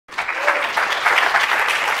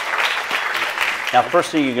Now,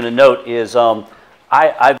 first thing you're going to note is I'm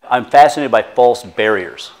fascinated by false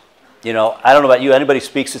barriers. You know, I don't know about you. Anybody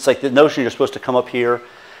speaks, it's like the notion you're supposed to come up here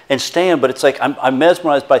and stand, but it's like I'm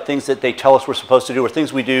mesmerized by things that they tell us we're supposed to do or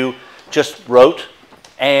things we do just rote,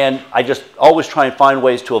 and I just always try and find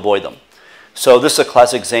ways to avoid them. So this is a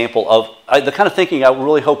classic example of the kind of thinking I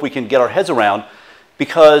really hope we can get our heads around,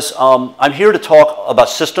 because I'm here to talk about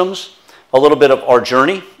systems, a little bit of our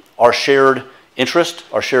journey, our shared interest,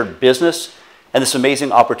 our shared business, and this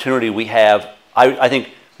amazing opportunity we have, I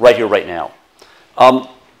think, right here, right now.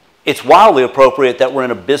 It's wildly appropriate that we're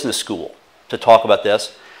in a business school to talk about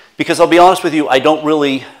this, because I'll be honest with you, I don't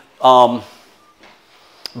really buy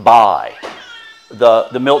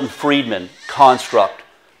the Milton Friedman construct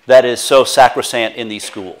that is so sacrosanct in these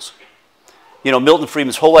schools. You know, Milton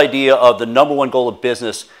Friedman's whole idea of the #1 goal of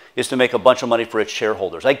business is to make a bunch of money for its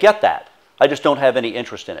shareholders. I get that. I just don't have any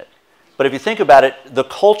interest in it. But if you think about it, the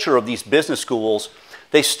culture of these business schools,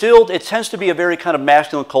 it tends to be a very kind of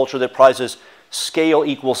masculine culture that prizes scale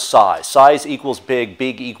equals size. Size equals big,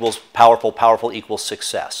 big equals powerful, powerful equals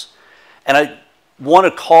success. And I want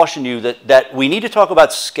to caution you that we need to talk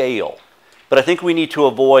about scale, but I think we need to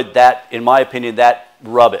avoid that, in my opinion, that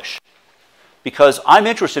rubbish. Because I'm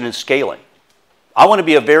interested in scaling. I want to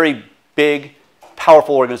be a very big,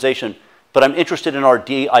 powerful organization, but I'm interested in our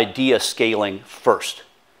idea scaling first.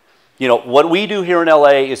 You know, what we do here in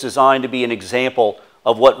LA is designed to be an example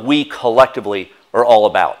of what we collectively are all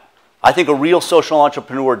about. I think a real social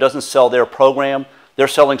entrepreneur doesn't sell their program, they're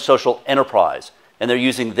selling social enterprise, and they're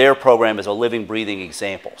using their program as a living, breathing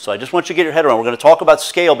example. So I just want you to get your head around. We're going to talk about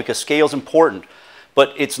scale because scale is important,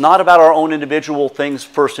 but it's not about our own individual things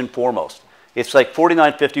first and foremost. It's like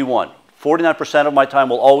 49-51. 49% of my time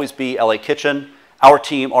will always be LA Kitchen, our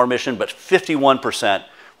team, our mission, but 51%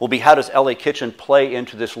 will be how does LA Kitchen play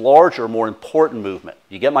into this larger, more important movement.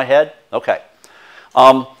 You get my head? Okay.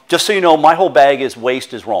 Just so you know, my whole bag is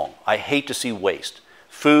waste is wrong. I hate to see waste.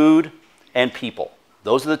 Food and people.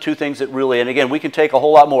 Those are the two things that really, and again, we can take a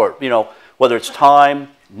whole lot more, you know, whether it's time,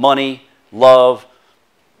 money, love,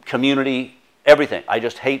 community, everything. I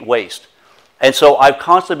just hate waste. And so I've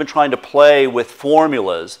constantly been trying to play with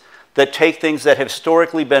formulas that take things that have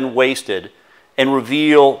historically been wasted and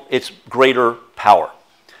reveal its greater power.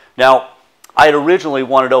 Now, I had originally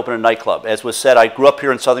wanted to open a nightclub. As was said, I grew up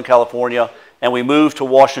here in Southern California, and we moved to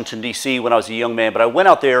Washington, D.C. when I was a young man. But I went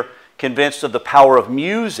out there convinced of the power of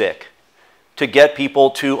music to get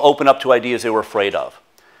people to open up to ideas they were afraid of.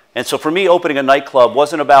 And so for me, opening a nightclub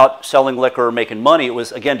wasn't about selling liquor or making money. It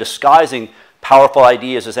was, again, disguising powerful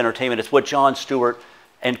ideas as entertainment. It's what Jon Stewart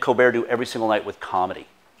and Colbert do every single night with comedy,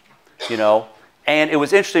 you know? And it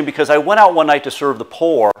was interesting because I went out one night to serve the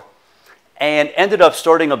poor and ended up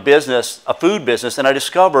starting a business, a food business, and I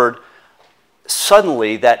discovered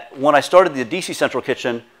suddenly that when I started the DC Central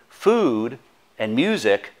Kitchen, food and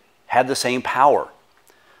music had the same power.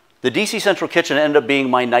 The DC Central Kitchen ended up being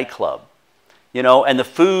my nightclub, you know, and the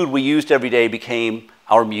food we used every day became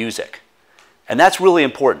our music. And that's really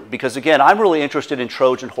important because, again, I'm really interested in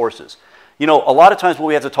Trojan horses. You know, a lot of times what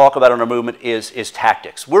we have to talk about in our movement is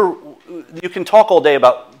tactics. You can talk all day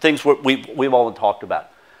about things we've all talked about.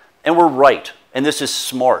 And we're right, and this is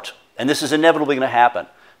smart, and this is inevitably going to happen.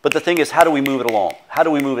 But the thing is, how do we move it along? How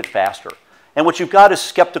do we move it faster? And what you've got is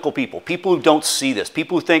skeptical people who don't see this,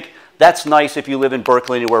 people who think that's nice if you live in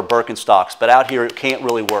Berkeley and you wear Birkenstocks, but out here it can't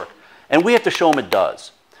really work. And we have to show them it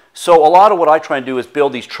does. So a lot of what I try and do is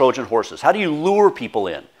build these Trojan horses. How do you lure people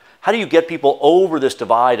in? How do you get people over this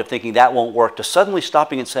divide of thinking that won't work to suddenly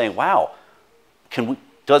stopping and saying, wow,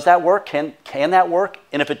 does that work? Can that work?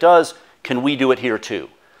 And if it does, can we do it here too?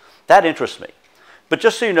 That interests me. But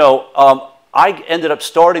just so you know, I ended up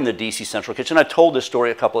starting the DC Central Kitchen. I've told this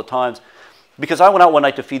story a couple of times because I went out one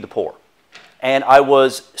night to feed the poor. And I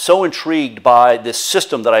was so intrigued by this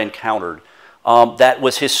system that I encountered that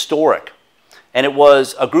was historic. And it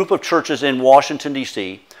was a group of churches in Washington,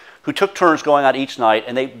 D.C. who took turns going out each night,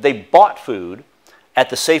 and they bought food at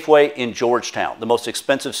the Safeway in Georgetown, the most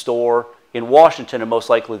expensive store in Washington and most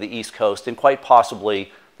likely the East Coast, and quite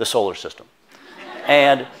possibly the solar system.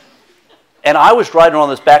 And I was driving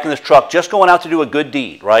on back in this truck, just going out to do a good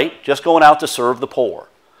deed, right? Just going out to serve the poor.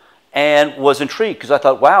 And was intrigued because I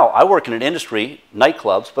thought, wow, I work in an industry,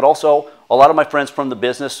 nightclubs, but also a lot of my friends from the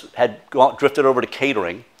business had drifted over to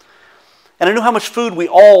catering. And I knew how much food we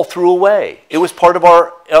all threw away. It was part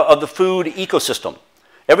of the food ecosystem.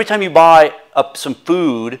 Every time you buy some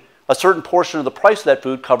food, a certain portion of the price of that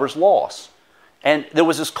food covers loss. And there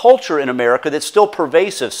was this culture in America that's still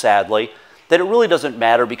pervasive, sadly, that it really doesn't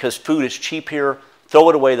matter because food is cheap here, throw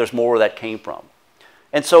it away, there's more where that came from.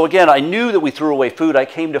 And so again, I knew that we threw away food. I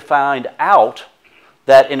came to find out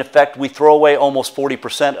that, in effect, we throw away almost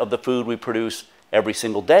 40% of the food we produce every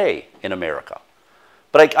single day in America.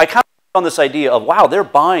 But I kind of on this idea of, wow, they're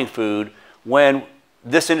buying food when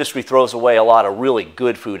this industry throws away a lot of really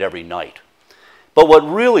good food every night. But what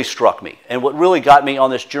really struck me, and what really got me on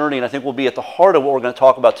this journey, and I think will be at the heart of what we're going to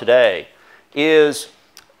talk about today, is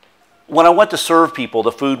when I went to serve people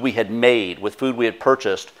the food we had made with food we had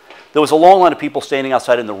purchased, there was a long line of people standing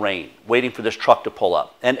outside in the rain, waiting for this truck to pull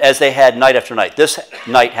up. And as they had night after night, this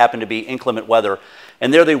night happened to be inclement weather,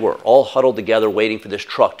 and there they were, all huddled together, waiting for this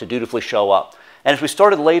truck to dutifully show up. And as we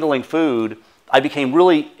started ladling food, I became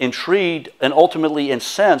really intrigued and ultimately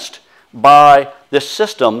incensed by this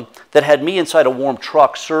system that had me inside a warm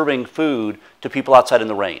truck serving food to people outside in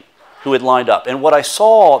the rain who had lined up. And what I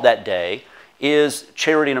saw that day is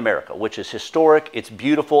Charity in America, which is historic, it's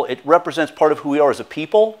beautiful, it represents part of who we are as a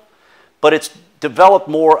people, but it's developed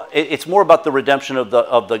more, it's more about the redemption of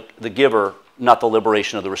the giver, not the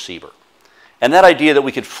liberation of the receiver. And that idea that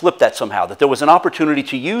we could flip that somehow, that there was an opportunity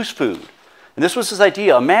to use food. And this was this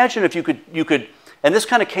idea, imagine if you could, and this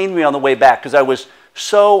kind of came to me on the way back because I was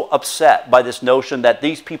so upset by this notion that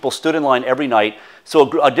these people stood in line every night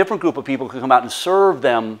so a different group of people could come out and serve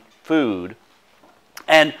them food.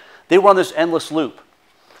 And they were on this endless loop.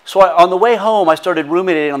 So on the way home, I started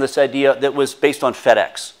ruminating on this idea that was based on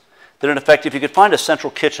FedEx. That in effect, if you could find a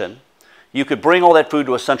central kitchen, you could bring all that food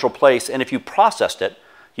to a central place, and if you processed it,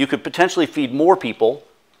 you could potentially feed more people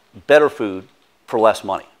better food for less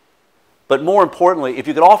money. But more importantly, if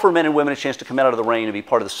you could offer men and women a chance to come out of the rain and be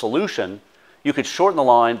part of the solution, you could shorten the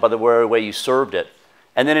line by the very way you served it,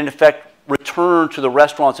 and then in effect return to the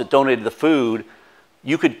restaurants that donated the food.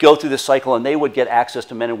 You could go through this cycle and they would get access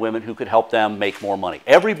to men and women who could help them make more money.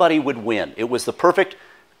 Everybody would win. It was the perfect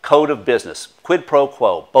code of business, quid pro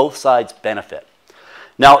quo, both sides benefit.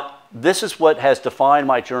 Now, this is what has defined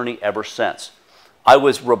my journey ever since. I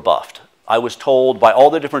was rebuffed. I was told by all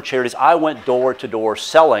the different charities, I went door to door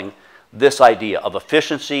selling this idea of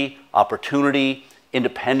efficiency, opportunity,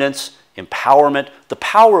 independence, empowerment, the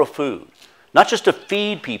power of food. Not just to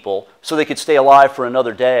feed people so they could stay alive for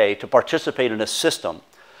another day, to participate in a system,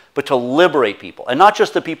 but to liberate people. And not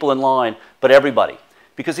just the people in line, but everybody.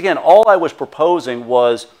 Because again, all I was proposing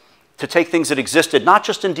was to take things that existed, not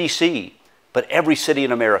just in DC, but every city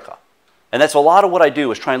in America. And that's a lot of what I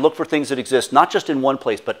do, is try and look for things that exist, not just in one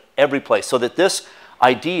place, but every place. So that this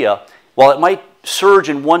idea, while it might surge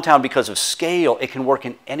in one town because of scale, it can work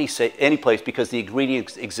in any place because the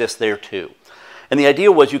ingredients exist there too. And the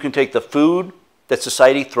idea was you can take the food that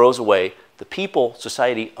society throws away, the people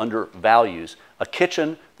society undervalues, a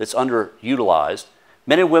kitchen that's underutilized,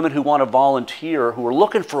 men and women who want to volunteer, who are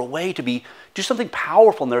looking for a way to do something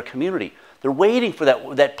powerful in their community. They're waiting for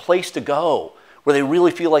that place to go where they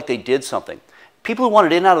really feel like they did something. People who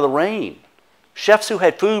wanted in out of the rain. Chefs who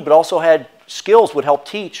had food but also had skills would help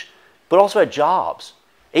teach, but also had jobs.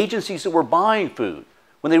 Agencies that were buying food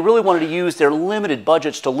when they really wanted to use their limited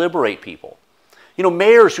budgets to liberate people. You know,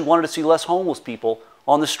 mayors who wanted to see less homeless people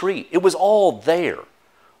on the street. It was all there.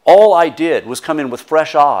 All I did was come in with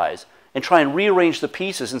fresh eyes and try and rearrange the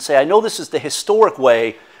pieces and say, I know this is the historic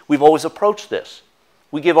way we've always approached this.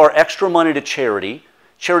 We give our extra money to charity.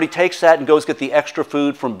 Charity takes that and goes get the extra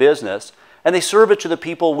food from business, and they serve it to the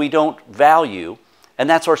people we don't value, and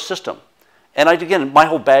that's our system. And again, my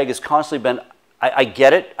whole bag has constantly been, I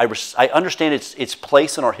get it, I understand its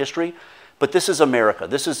place in our history, but this is America.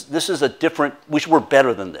 This is a different, we're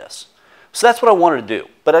better than this. So that's what I wanted to do.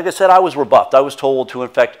 But like I said, I was rebuffed. I was told to, in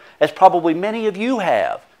fact, as probably many of you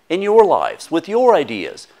have in your lives, with your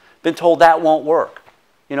ideas, been told that won't work.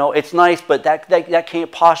 You know, it's nice, but that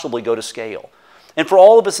can't possibly go to scale. And for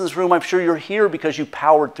all of us in this room, I'm sure you're here because you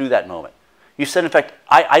powered through that moment. You said, in fact,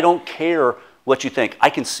 I don't care what you think. I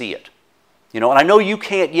can see it. You know, and I know you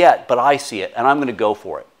can't yet, but I see it, and I'm going to go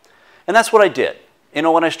for it. And that's what I did. You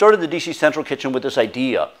know, when I started the DC Central Kitchen with this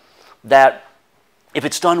idea that if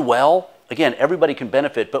it's done well, again, everybody can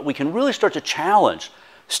benefit, but we can really start to challenge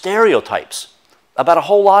stereotypes about a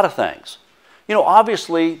whole lot of things. You know,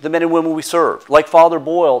 obviously, the men and women we serve, like Father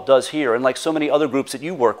Boyle does here, and like so many other groups that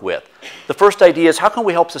you work with, the first idea is how can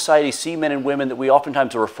we help society see men and women that we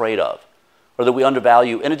oftentimes are afraid of, or that we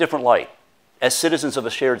undervalue in a different light, as citizens of a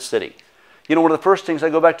shared city. You know, one of the first things, I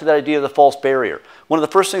go back to that idea of the false barrier. One of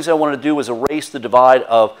the first things I wanted to do was erase the divide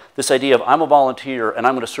of this idea of I'm a volunteer and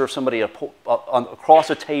I'm going to serve somebody across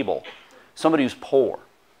a table, somebody who's poor,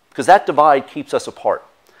 because that divide keeps us apart.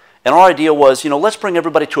 And our idea was, you know, let's bring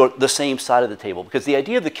everybody to the same side of the table, because the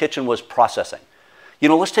idea of the kitchen was processing. You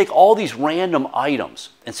know, let's take all these random items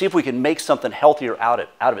and see if we can make something healthier out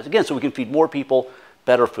of it. Again, so we can feed more people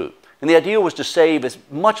better food. And the idea was to save as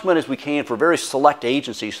much money as we can for very select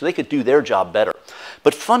agencies so they could do their job better.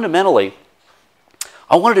 But fundamentally,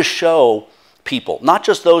 I wanted to show people, not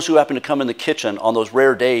just those who happened to come in the kitchen on those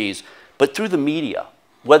rare days, but through the media.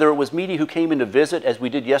 Whether it was media who came in to visit, as we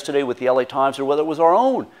did yesterday with the LA Times, or whether it was our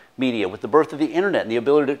own media with the birth of the internet and the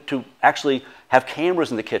ability to actually have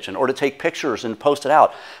cameras in the kitchen or to take pictures and post it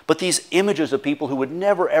out. But these images of people who would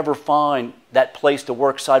never ever find that place to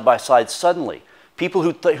work side by side suddenly. People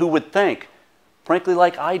who would think, frankly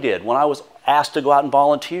like I did when I was asked to go out and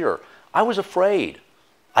volunteer. I was afraid.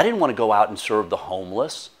 I didn't want to go out and serve the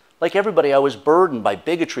homeless. Like everybody, I was burdened by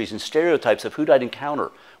bigotries and stereotypes of who I'd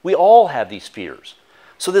encounter. We all have these fears.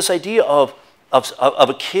 So this idea of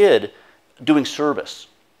a kid doing service,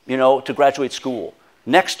 you know, to graduate school,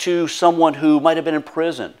 next to someone who might have been in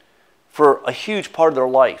prison for a huge part of their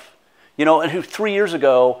life, you know, and who 3 years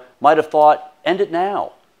ago might have thought, end it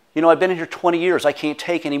now. You know, I've been in here 20 years, I can't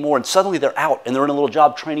take anymore, and suddenly they're out and they're in a little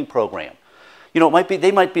job training program. You know,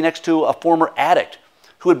 they might be next to a former addict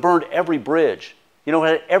who had burned every bridge, you know,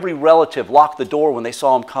 had every relative lock the door when they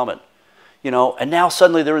saw him coming, you know, and now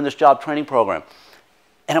suddenly they're in this job training program.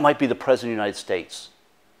 And it might be the President of the United States.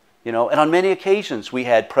 You know, and on many occasions we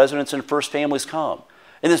had presidents and first families come.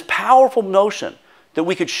 And this powerful notion that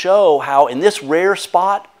we could show how in this rare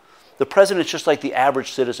spot, the president is just like the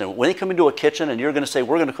average citizen. When they come into a kitchen and you're going to say,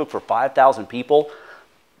 we're going to cook for 5,000 people,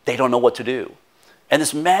 they don't know what to do. And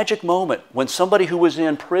this magic moment when somebody who was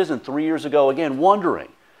in prison 3 years ago, again, wondering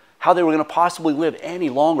how they were going to possibly live any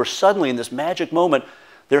longer, suddenly in this magic moment,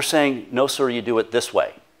 they're saying, no, sir, you do it this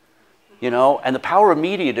way. You know, and the power of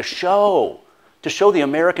media to show the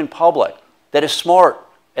American public that as smart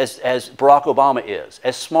as Barack Obama is,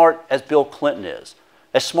 as smart as Bill Clinton is,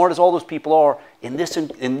 as smart as all those people are, in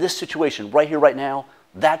this situation, right here, right now,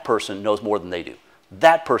 that person knows more than they do.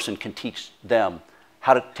 That person can teach them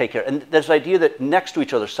how to take care. And this idea that next to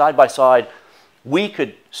each other, side by side, we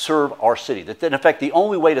could serve our city. That in effect, the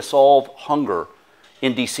only way to solve hunger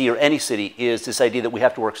in DC or any city is this idea that we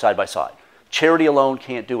have to work side by side. Charity alone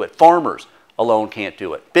can't do it. Farmers alone can't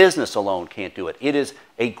do it. Business alone can't do it. It is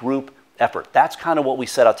a group effort. That's kind of what we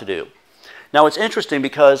set out to do. Now, it's interesting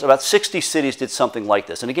because about 60 cities did something like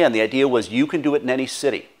this. And again, the idea was you can do it in any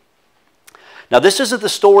city. Now, this isn't the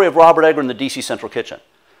story of Robert Egger in the DC Central Kitchen.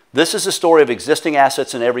 This is the story of existing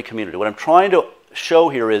assets in every community. What I'm trying to show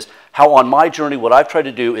here is how on my journey, what I've tried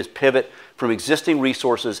to do is pivot from existing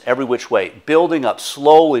resources every which way, building up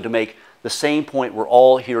slowly to make the same point we're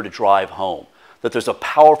all here to drive home, that there's a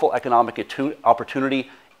powerful economic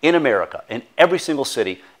opportunity in America, in every single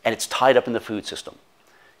city, and it's tied up in the food system.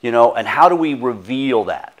 You know, and how do we reveal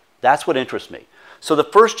that? That's what interests me. So the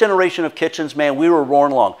first generation of kitchens, man, we were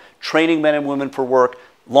roaring along, training men and women for work,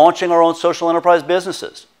 launching our own social enterprise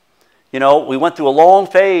businesses. You know, we went through a long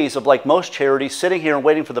phase of, like most charities, sitting here and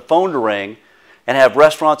waiting for the phone to ring and have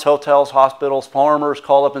restaurants, hotels, hospitals, farmers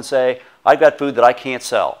call up and say, I've got food that I can't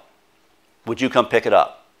sell. Would you come pick it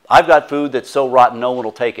up? I've got food that's so rotten no one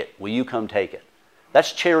will take it. Will you come take it?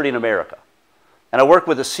 That's charity in America. And I work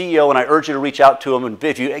with a CEO, and I urge you to reach out to him. And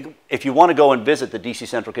if you want to go and visit the DC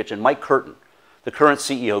Central Kitchen, Mike Curtin, the current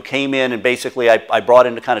CEO, came in, and basically I brought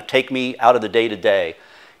in to kind of take me out of the day-to-day.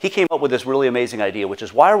 He came up with this really amazing idea, which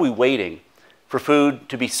is, why are we waiting for food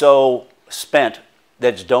to be so spent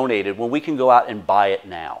that it's donated when we can go out and buy it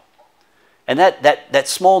now? And that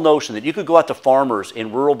small notion that you could go out to farmers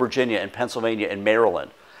in rural Virginia and Pennsylvania and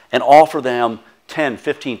Maryland and offer them 10,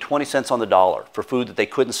 15, 20 cents on the dollar for food that they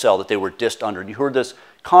couldn't sell, that they were dissed under. And you heard this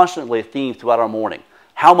constantly a theme throughout our morning.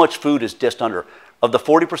 How much food is dissed under? Of the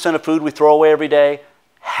 40% of food we throw away every day,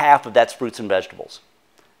 half of that's fruits and vegetables.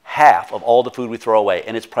 Half of all the food we throw away.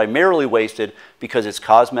 And it's primarily wasted because it's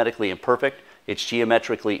cosmetically imperfect, it's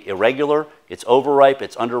geometrically irregular, it's overripe,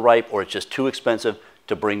 it's underripe, or it's just too expensive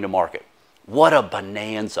to bring to market. What a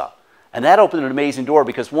bonanza. And that opened an amazing door,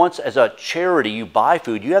 because once as a charity you buy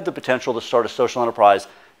food, you have the potential to start a social enterprise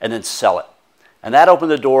and then sell it. And that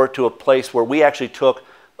opened the door to a place where we actually took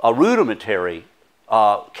a rudimentary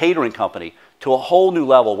catering company to a whole new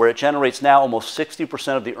level, where it generates now almost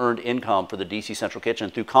 60% of the earned income for the DC Central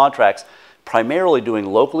Kitchen through contracts, primarily doing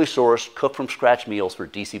locally sourced, cooked from scratch meals for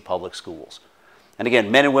DC public schools. And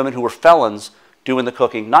again, men and women who were felons doing the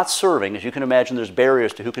cooking, not serving. As you can imagine, there's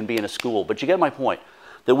barriers to who can be in a school. But you get my point,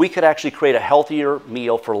 that we could actually create a healthier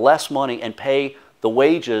meal for less money and pay the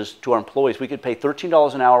wages to our employees. We could pay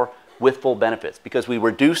 $13 an hour with full benefits, because we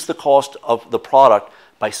reduce the cost of the product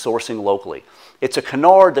by sourcing locally. It's a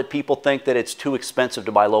canard that people think that it's too expensive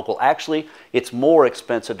to buy local. Actually, it's more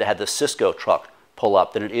expensive to have the Cisco truck pull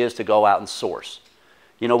up than it is to go out and source.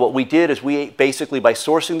 You know, what we did is we basically, by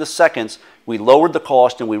sourcing the seconds, we lowered the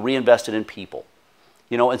cost and we reinvested in people.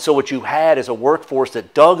 You know, and so what you had is a workforce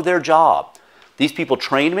that dug their job. These people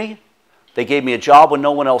trained me. They gave me a job when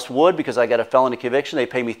no one else would because I got a felony conviction. They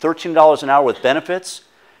paid me $13 an hour with benefits.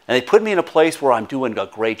 And they put me in a place where I'm doing a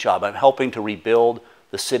great job. I'm helping to rebuild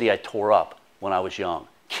the city I tore up when I was young.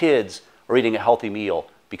 Kids are eating a healthy meal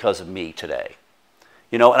because of me today.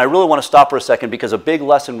 You know, and I really want to stop for a second because a big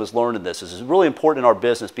lesson was learned in this. This is really important in our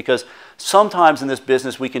business because sometimes in this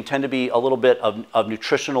business we can tend to be a little bit of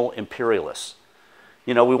nutritional imperialists.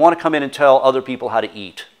 You know, we want to come in and tell other people how to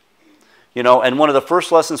eat. You know, and one of the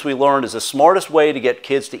first lessons we learned is the smartest way to get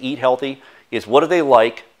kids to eat healthy is what do they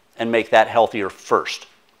like and make that healthier first.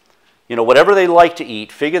 You know, whatever they like to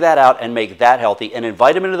eat, figure that out and make that healthy and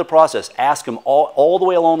invite them into the process. Ask them all the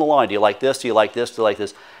way along the line, do you like this, do you like this, do you like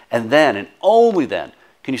this? And then, and only then,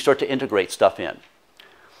 can you start to integrate stuff in.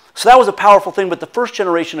 So that was a powerful thing, but the first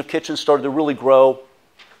generation of kitchens started to really grow,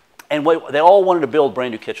 and they all wanted to build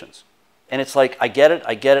brand new kitchens. And it's like, I get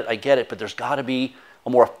it, but there's got to be a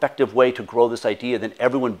more effective way to grow this idea than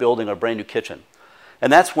everyone building a brand new kitchen.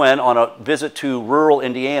 And that's when, on a visit to rural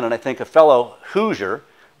Indiana, and I think a fellow Hoosier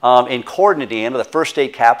in Corden, Indiana, the first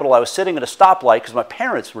state capital, I was sitting at a stoplight because my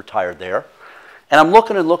parents retired there, and I'm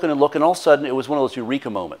looking and looking and looking, and all of a sudden it was one of those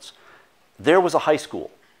eureka moments. There was a high school,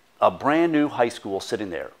 a brand new high school sitting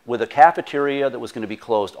there with a cafeteria that was going to be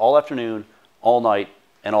closed all afternoon, all night,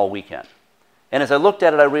 and all weekend. And as I looked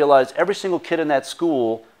at it, I realized every single kid in that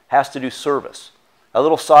school has to do service. A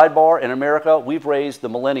little sidebar, in America, we've raised the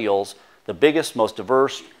millennials, the biggest, most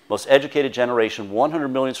diverse, most educated generation, 100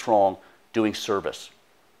 million strong, doing service.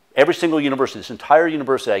 Every single university, this entire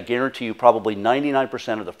university, I guarantee you probably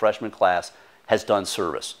 99% of the freshman class has done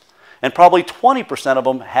service. And probably 20% of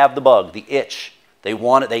them have the bug, the itch. They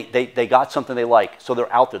want it, they got something they like, so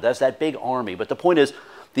they're out there. That's that big army. But the point is,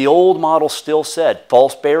 the old model still said,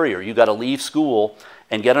 false barrier, you got to leave school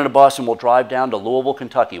and get on a bus and we'll drive down to Louisville,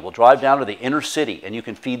 Kentucky. We'll drive down to the inner city and you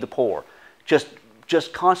can feed the poor.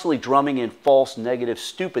 Just constantly drumming in false, negative,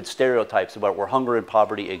 stupid stereotypes about where hunger and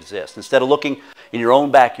poverty exist, instead of looking in your own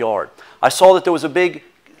backyard. I saw that there was a big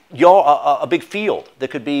field that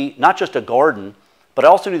could be not just a garden, but I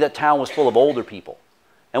also knew that town was full of older people.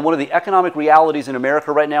 And one of the economic realities in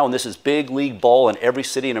America right now, and this is big league ball in every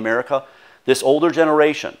city in America, this older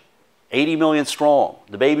generation, 80 million strong,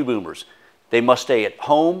 the baby boomers, they must stay at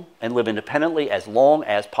home and live independently as long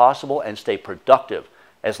as possible and stay productive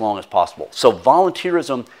as long as possible. So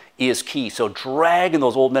volunteerism is key. So dragging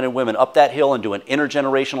those old men and women up that hill and doing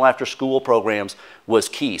intergenerational after-school programs was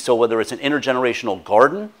key. So whether it's an intergenerational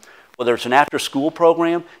garden, whether it's an after-school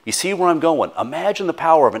program, you see where I'm going. Imagine the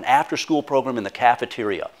power of an after-school program in the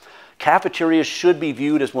cafeteria. Cafeterias should be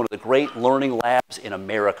viewed as one of the great learning labs in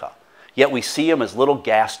America. Yet we see them as little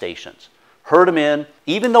gas stations. Herd them in.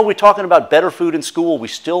 Even though we're talking about better food in school, we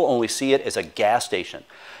still only see it as a gas station,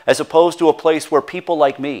 as opposed to a place where people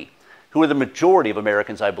like me, who are the majority of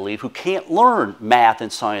Americans, I believe, who can't learn math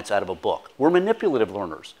and science out of a book. We're manipulative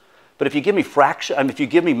learners. But if you give me if you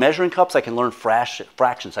give me measuring cups, I can learn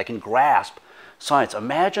fractions. I can grasp science.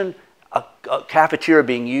 Imagine a cafeteria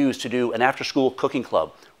being used to do an after-school cooking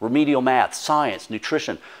club, remedial math, science,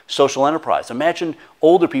 nutrition, social enterprise. Imagine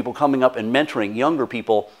older people coming up and mentoring younger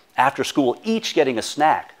people after school, each getting a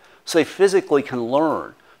snack, so they physically can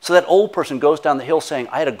learn. So that old person goes down the hill saying,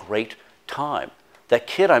 I had a great time. That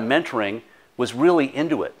kid I'm mentoring was really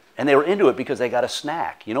into it. And they were into it because they got a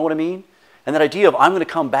snack. You know what I mean? And that idea of I'm going to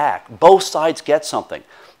come back, both sides get something.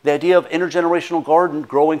 The idea of intergenerational garden,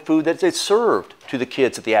 growing food that is served to the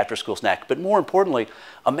kids at the after-school snack. But more importantly,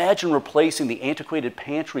 imagine replacing the antiquated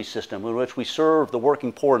pantry system in which we serve the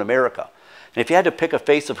working poor in America. And if you had to pick a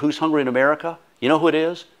face of who's hungry in America, you know who it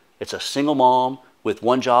is? It's a single mom with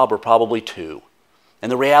one job or probably two.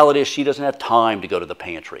 And the reality is she doesn't have time to go to the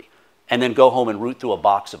pantry and then go home and root through a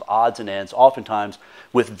box of odds and ends, oftentimes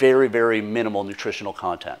with very, very minimal nutritional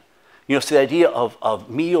content. You know, so the idea of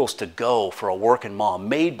meals to go for a working mom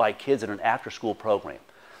made by kids in an after-school program.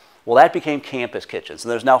 Well, that became campus kitchens,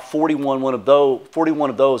 and there's now 41 of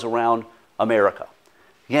those around America.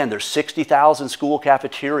 Again, there's 60,000 school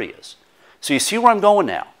cafeterias. So you see where I'm going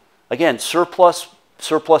now. Again, surplus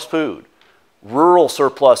food, rural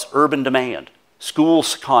surplus, urban demand,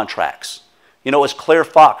 schools contracts. You know, as Claire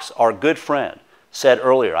Fox, our good friend, said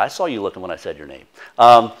earlier, I saw you looking when I said your name.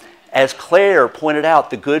 As Claire pointed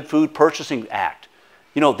out, the Good Food Purchasing Act,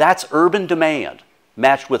 you know, that's urban demand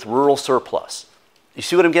matched with rural surplus. You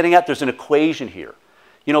see what I'm getting at? There's an equation here.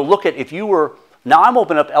 You know, look at if you were, now I'm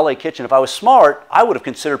opening up LA Kitchen. If I was smart, I would have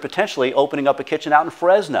considered potentially opening up a kitchen out in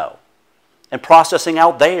Fresno and processing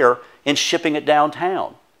out there and shipping it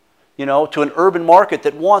downtown, you know, to an urban market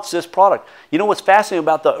that wants this product. You know what's fascinating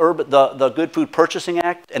about the Good Food Purchasing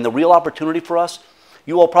Act and the real opportunity for us?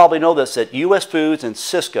 You all probably know this, that US Foods and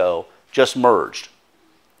Cisco just merged.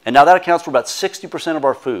 And now that accounts for about 60% of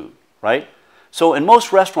our food, right? So in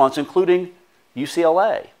most restaurants, including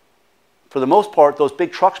UCLA, for the most part, those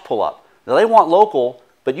big trucks pull up. Now they want local,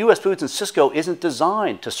 but US Foods and Cisco isn't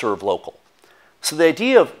designed to serve local. So the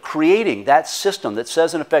idea of creating that system that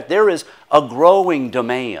says, in effect, there is a growing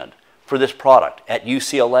demand for this product at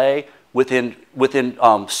UCLA, within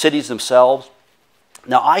cities themselves.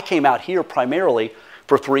 Now I came out here primarily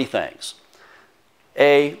for three things.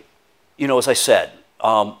 A, you know, as I said,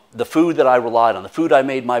 the food that I relied on, the food I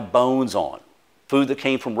made my bones on, food that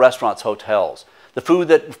came from restaurants, hotels, the food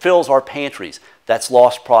that fills our pantries, that's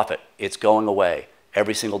lost profit. It's going away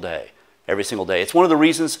every single day, every single day. It's one of the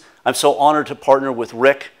reasons I'm so honored to partner with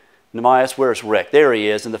Rick Nemias. Where's Rick? There he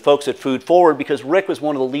is, and the folks at Food Forward, because Rick was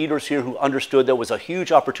one of the leaders here who understood there was a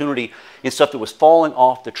huge opportunity in stuff that was falling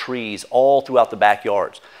off the trees all throughout the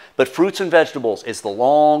backyards. But fruits and vegetables is the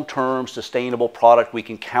long-term sustainable product we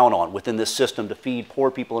can count on within this system to feed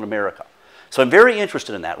poor people in America. So I'm very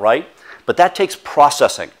interested in that, right? But that takes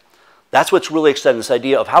processing. That's what's really exciting, this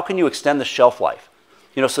idea of how can you extend the shelf life,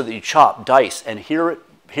 you know, so that you chop, dice, and hear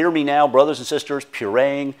me now, brothers and sisters,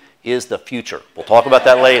 pureeing is the future. We'll talk about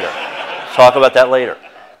that later. Talk about that later.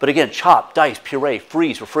 But again, chop, dice, puree,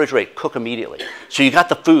 freeze, refrigerate, cook immediately. So you got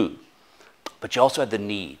the food, but you also have the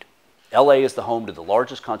need. LA is the home to the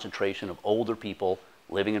largest concentration of older people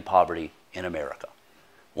living in poverty in America.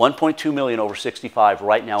 1.2 million over 65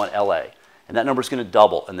 right now in LA, and that number is going to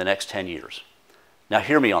double in the next 10 years. Now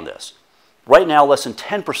hear me on this. Right now, less than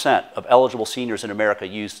 10% of eligible seniors in America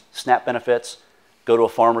use SNAP benefits, go to a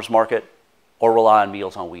farmer's market, or rely on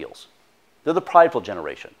Meals on Wheels. They're the prideful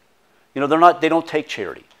generation. You know, they don't take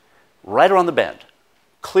charity. Right around the bend,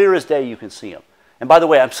 clear as day, you can see them. And by the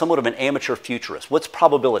way, I'm somewhat of an amateur futurist. What's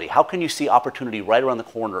probability? How can you see opportunity right around the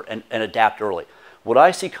corner and adapt early? What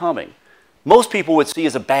I see coming, most people would see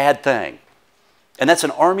as a bad thing. And that's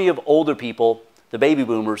an army of older people, the baby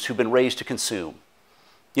boomers, who've been raised to consume.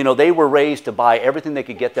 You know, they were raised to buy everything they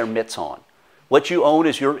could get their mitts on. What you own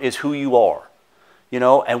is who you are. You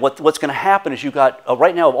know, and what's going to happen is you've got,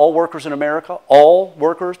 right now, of all workers in America, all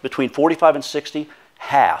workers between 45 and 60,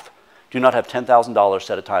 half do not have $10,000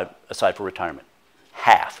 set aside for retirement.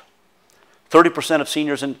 Half. 30% of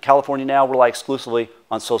seniors in California now rely exclusively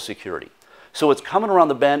on Social Security. So what's coming around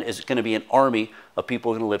the bend is going to be an army of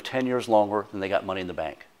people who are going to live 10 years longer than they got money in the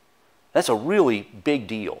bank. That's a really big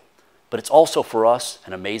deal. But it's also for us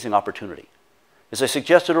an amazing opportunity. As I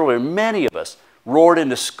suggested earlier, many of us roared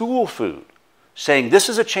into school food, saying this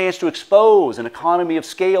is a chance to expose an economy of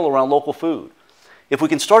scale around local food. If we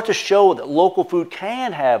can start to show that local food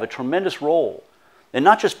can have a tremendous role, and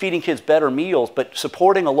not just feeding kids better meals, but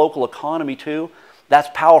supporting a local economy too, that's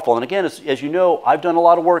powerful. And again, as you know, I've done a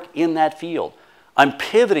lot of work in that field. I'm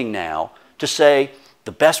pivoting now to say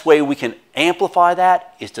the best way we can amplify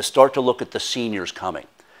that is to start to look at the seniors coming.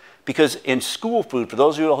 Because in school food, for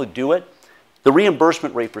those of you who do it, the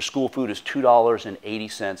reimbursement rate for school food is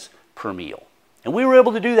 $2.80 per meal. And we were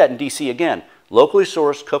able to do that in DC, again, locally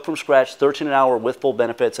sourced, cooked from scratch, 13 an hour with full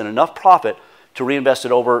benefits, and enough profit to reinvest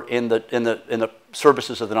it over in the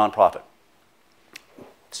services of the nonprofit.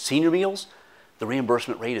 Senior meals, the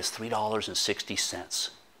reimbursement rate is $3.60.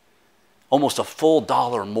 Almost a full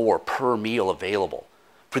dollar more per meal available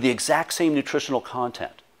for the exact same nutritional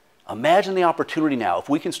content. Imagine the opportunity now if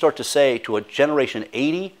we can start to say to a generation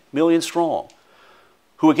 80 million strong,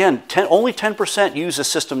 who again, only 10% use the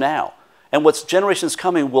system now, and what's generations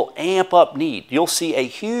coming will amp up need. You'll see a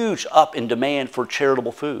huge up in demand for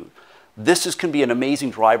charitable food. This can be an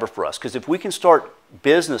amazing driver for us, because if we can start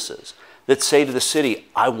businesses that say to the city,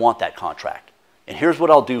 I want that contract, and here's what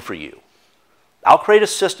I'll do for you. I'll create a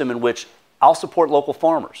system in which I'll support local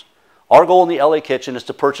farmers. Our goal in the LA Kitchen is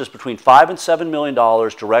to purchase between $5 and $7 million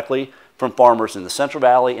directly from farmers in the Central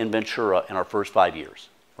Valley and Ventura in our first 5 years,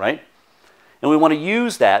 right? And we want to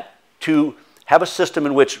use that to have a system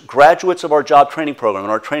in which graduates of our job training program,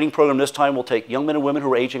 and our training program this time will take young men and women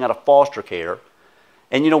who are aging out of foster care.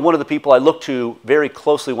 And you know, one of the people I look to very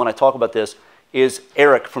closely when I talk about this is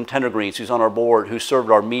Eric from Tender Greens, who's on our board, who served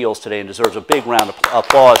our meals today and deserves a big round of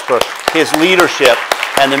applause for his leadership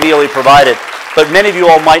and the meal he provided. But many of you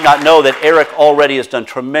all might not know that Eric already has done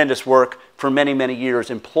tremendous work for many, many years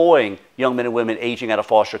employing young men and women aging out of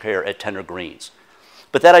foster care at Tender Greens.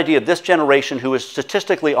 But that idea of this generation who is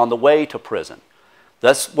statistically on the way to prison,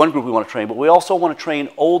 that's one group we want to train, but we also want to train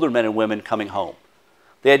older men and women coming home.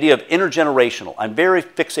 The idea of intergenerational. I'm very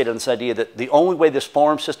fixated on this idea that the only way this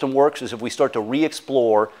farm system works is if we start to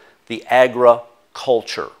re-explore the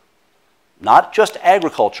agriculture. Not just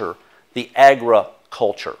agriculture, the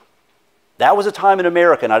agriculture. That was a time in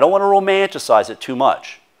America, and I don't want to romanticize it too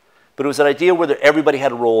much, but it was that idea where everybody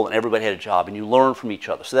had a role and everybody had a job, and you learn from each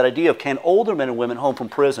other. So that idea of can older men and women home from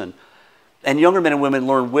prison and younger men and women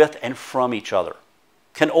learn with and from each other?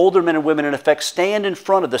 Can older men and women, in effect, stand in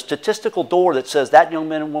front of the statistical door that says that young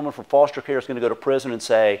man and woman from foster care is going to go to prison and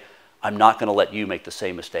say, I'm not going to let you make the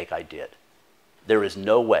same mistake I did? There is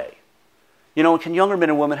no way. You know, can younger men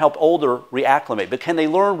and women help older reacclimate? But can they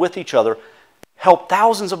learn with each other, help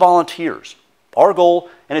thousands of volunteers? Our goal,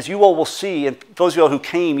 and as you all will see, and those of you all who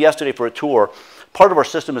came yesterday for a tour, part of our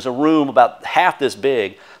system is a room about half this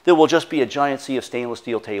big that will just be a giant sea of stainless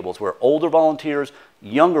steel tables where older volunteers,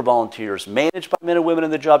 younger volunteers, managed by men and women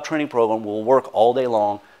in the job training program, will work all day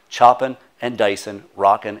long, chopping and dicing,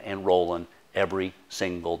 rocking and rolling every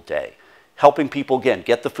single day. Helping people, again,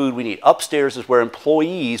 get the food we need. Upstairs is where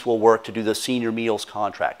employees will work to do the senior meals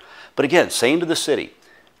contract. But again, same to the city.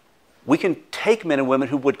 We can take men and women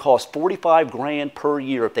who would cost 45 grand per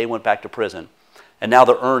year if they went back to prison, and now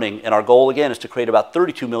they're earning, and our goal again is to create about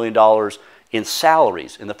 $32 million in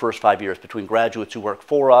salaries in the first 5 years between graduates who work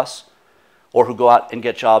for us or who go out and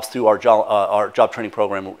get jobs through our job training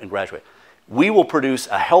program and graduate. We will produce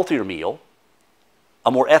a healthier meal, a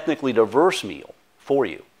more ethnically diverse meal for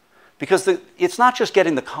you. Because it's not just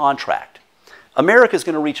getting the contract. America is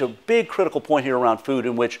going to reach a big critical point here around food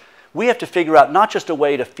in which we have to figure out not just a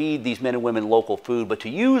way to feed these men and women local food, but to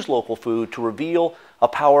use local food to reveal a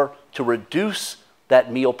power to reduce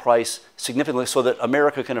that meal price significantly so that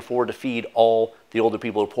America can afford to feed all the older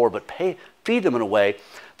people who are poor, but feed them in a way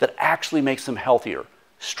that actually makes them healthier,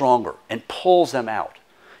 stronger, and pulls them out.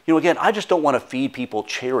 You know, again, I just don't want to feed people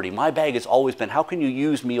charity. My bag has always been, how can you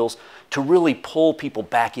use meals to really pull people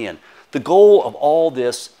back in? The goal of all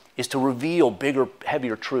this is to reveal bigger,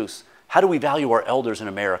 heavier truths. How do we value our elders in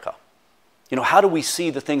America? You know, how do we see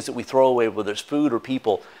the things that we throw away, whether it's food or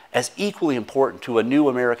people, as equally important to a new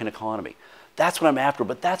American economy? That's what I'm after,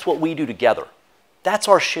 but that's what we do together. That's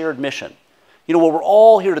our shared mission. You know, what we're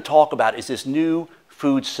all here to talk about is this new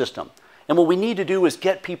food system. And what we need to do is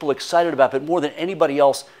get people excited about it, but more than anybody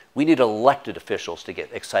else, we need elected officials to get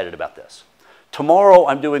excited about this. Tomorrow,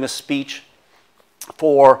 I'm doing a speech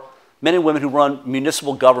for men and women who run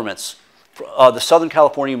municipal governments, the Southern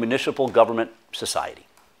California Municipal Government Society.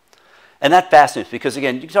 And that fascinates me because,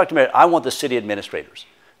 again, you can talk to me, I want the city administrators.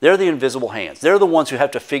 They're the invisible hands. They're the ones who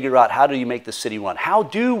have to figure out how do you make the city run? How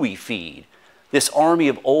do we feed this army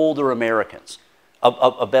of older Americans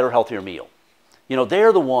a better, healthier meal? You know,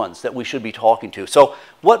 they're the ones that we should be talking to. So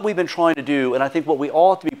what we've been trying to do, and I think what we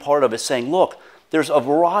all have to be part of, is saying, look, there's a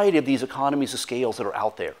variety of these economies of scales that are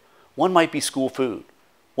out there. One might be school food.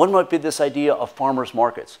 One might be this idea of farmers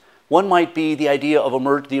markets. One might be the idea of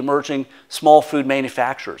the emerging small food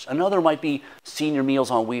manufacturers. Another might be senior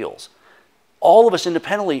meals on wheels. All of us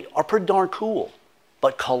independently are pretty darn cool.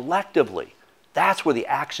 But collectively, that's where the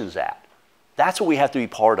action's at. That's what we have to be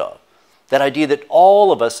part of. That idea that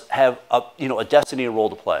all of us have a destiny and role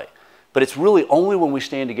to play. But it's really only when we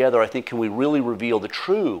stand together, I think, can we really reveal the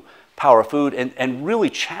true power of food and really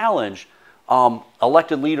challenge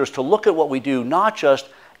elected leaders to look at what we do not just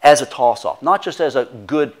as a toss-off, not just as a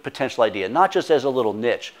good potential idea, not just as a little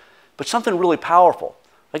niche, but something really powerful.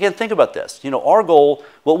 Again, think about this. You know, our goal,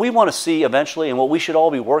 what we want to see eventually and what we should all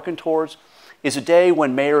be working towards is a day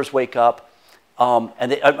when mayors wake up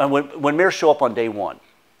when mayors show up on day one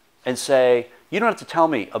and say, you don't have to tell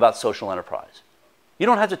me about social enterprise. You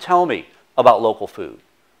don't have to tell me about local food.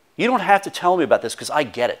 You don't have to tell me about this because I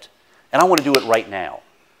get it. And I want to do it right now.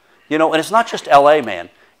 You know, and it's not just LA, man.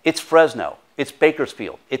 It's Fresno. It's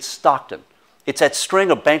Bakersfield. It's Stockton. It's that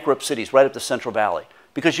string of bankrupt cities right up the Central Valley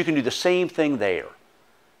because you can do the same thing there.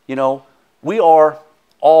 You know, we are,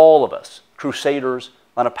 all of us, crusaders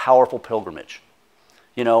on a powerful pilgrimage.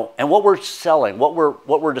 You know, and what we're selling, what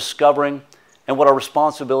we're discovering, and what our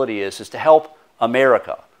responsibility is to help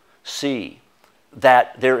America see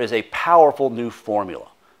that there is a powerful new formula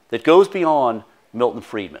that goes beyond Milton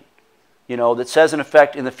Friedman. You know, that says, in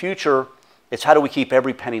effect, in the future, it's how do we keep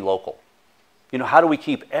every penny local? You know, how do we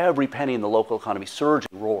keep every penny in the local economy surging,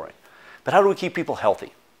 roaring? But how do we keep people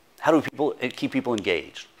healthy? How do we keep people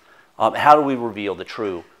engaged? How do we reveal the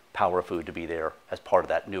true power of food to be there as part of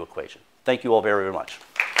that new equation? Thank you all very, very much.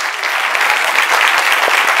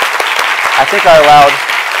 I think I allowed